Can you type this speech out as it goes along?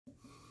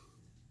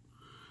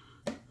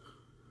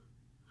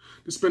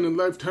to spend a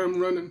lifetime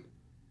running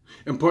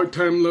and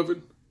part-time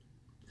loving.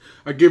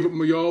 I gave it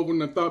my all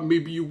when I thought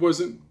maybe you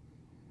wasn't.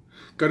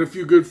 Got a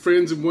few good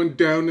friends and one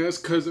down-ass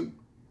cousin.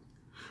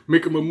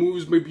 Making my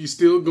moves, maybe you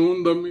still gonna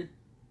love me.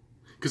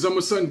 Cause I'm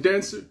a sun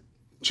dancer,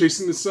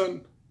 chasing the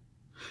sun.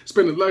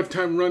 Spent a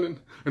lifetime running,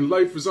 and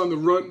life is on the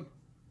run.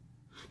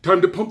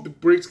 Time to pump the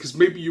brakes, cause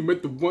maybe you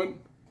met the one.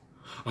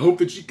 I hope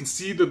that you can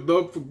see the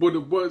love for what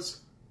it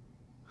was.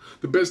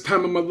 The best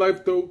time of my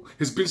life, though,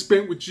 has been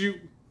spent with you.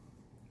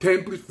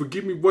 Can please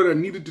forgive me what I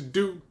needed to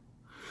do.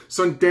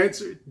 Sun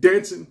dancer,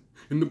 dancing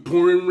in the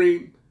pouring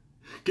rain.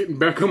 Getting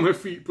back on my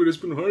feet, but it's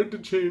been hard to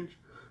change.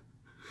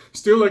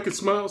 Still I can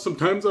smile,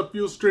 sometimes I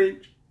feel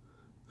strange.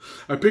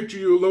 I picture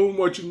you alone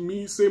watching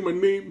me say my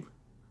name.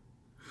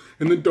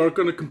 In the dark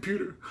on a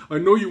computer, I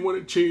know you want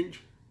to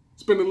change.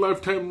 Spend a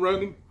lifetime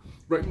running,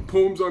 writing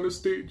poems on a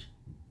stage.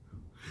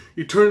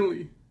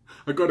 Eternally,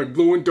 I got a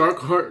glowing dark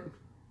heart.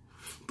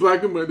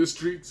 Blackened by the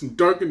streets and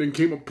darkened and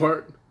came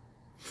apart.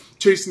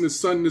 Chasing the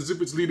sun as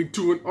if it's leading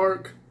to an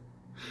arc.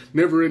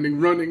 Never ending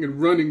running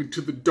and running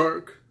into the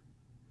dark.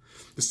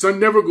 The sun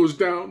never goes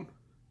down.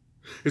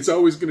 It's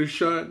always gonna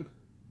shine.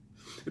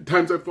 At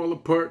times I fall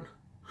apart,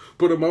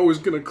 but I'm always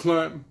gonna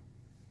climb.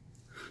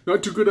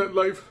 Not too good at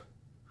life,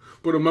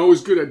 but I'm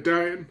always good at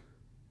dying.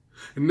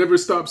 And never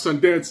stop sun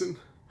dancing.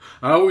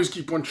 I always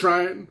keep on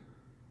trying.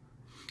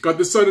 Got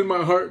the sun in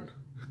my heart,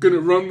 gonna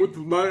run with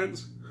the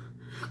lions.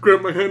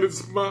 Grab my hand and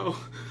smile,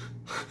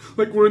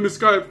 like we're in the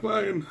sky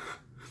flying.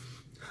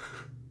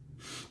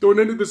 Don't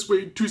end it this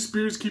way, two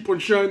spears keep on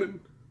shining.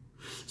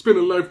 Spend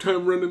a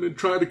lifetime running and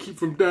try to keep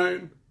from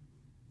dying.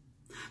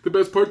 The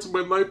best parts of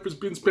my life has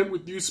been spent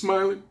with you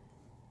smiling.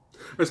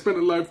 I spent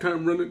a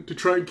lifetime running to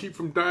try and keep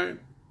from dying.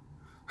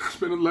 I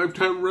spent a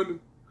lifetime running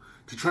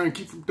to try and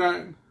keep from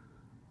dying.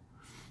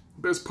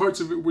 The best parts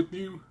of it with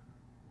you,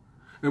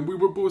 and we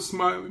were both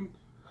smiling.